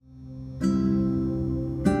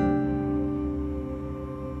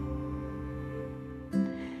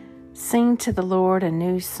Sing to the Lord a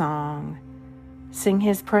new song. Sing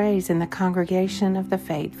his praise in the congregation of the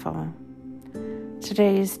faithful.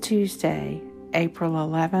 Today is Tuesday, April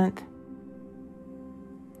 11th,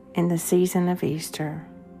 in the season of Easter.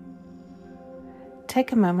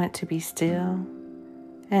 Take a moment to be still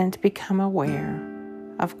and become aware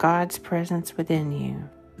of God's presence within you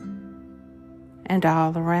and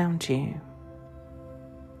all around you.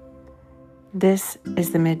 This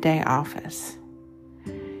is the Midday office.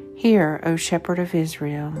 Hear, O Shepherd of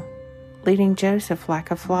Israel, leading Joseph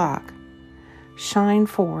like a flock. Shine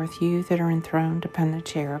forth, you that are enthroned upon the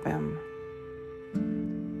cherubim.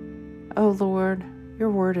 O Lord,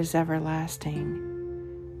 your word is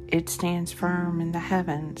everlasting. It stands firm in the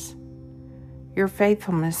heavens. Your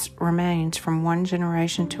faithfulness remains from one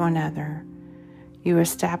generation to another. You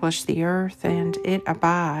establish the earth, and it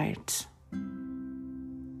abides.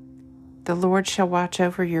 The Lord shall watch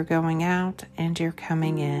over your going out and your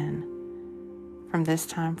coming in, from this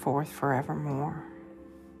time forth forevermore.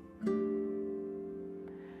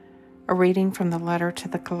 A reading from the letter to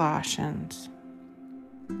the Colossians.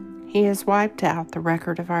 He has wiped out the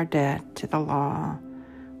record of our debt to the law,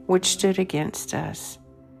 which stood against us.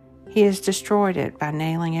 He has destroyed it by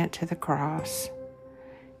nailing it to the cross.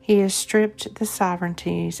 He has stripped the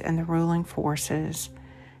sovereignties and the ruling forces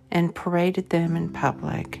and paraded them in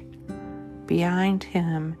public behind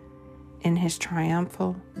him in his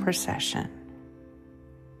triumphal procession.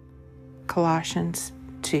 Colossians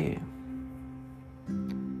 2.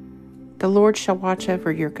 The Lord shall watch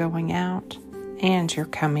over your going out and your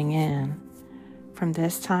coming in, from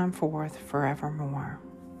this time forth forevermore.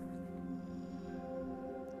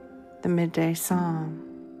 The Midday Psalm.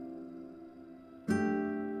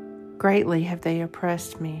 Greatly have they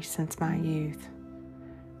oppressed me since my youth.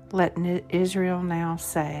 Let Israel now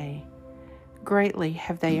say, greatly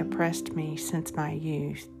have they oppressed me since my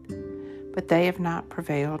youth, but they have not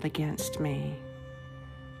prevailed against me.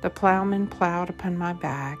 The plowman plowed upon my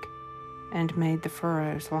back and made the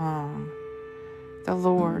furrows long. The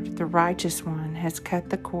Lord, the righteous one, has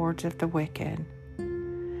cut the cords of the wicked.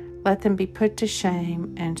 Let them be put to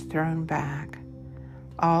shame and thrown back,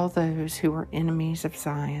 all those who are enemies of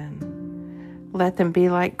Zion. Let them be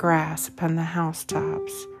like grass upon the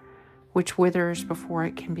housetops, which withers before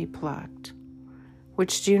it can be plucked,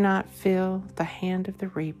 which do not feel the hand of the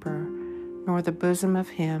reaper, nor the bosom of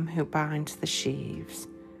him who binds the sheaves,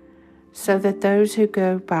 so that those who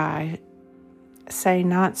go by say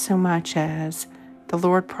not so much as, the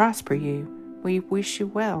Lord prosper you, we wish you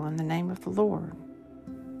well in the name of the Lord.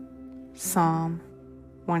 Psalm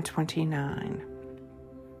 129.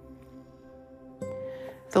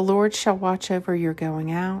 The Lord shall watch over your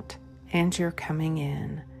going out and your coming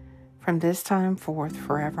in, from this time forth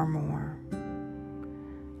forevermore.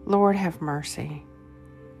 Lord, have mercy.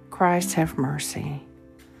 Christ, have mercy.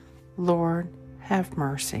 Lord, have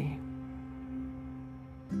mercy.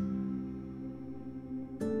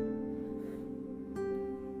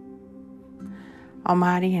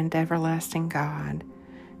 Almighty and everlasting God,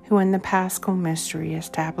 who in the Paschal mystery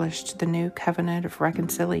established the new covenant of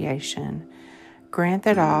reconciliation, grant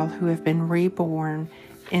that all who have been reborn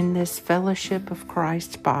in this fellowship of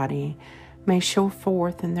Christ's body may show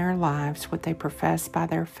forth in their lives what they profess by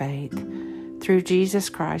their faith, through Jesus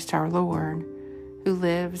Christ our Lord, who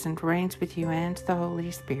lives and reigns with you and the Holy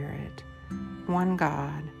Spirit, one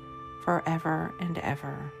God, forever and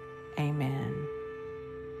ever. Amen.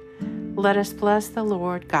 Let us bless the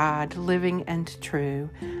Lord God, living and true.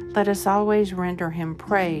 Let us always render him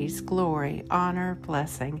praise, glory, honor,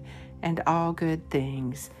 blessing, and all good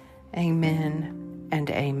things. Amen and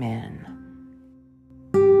amen.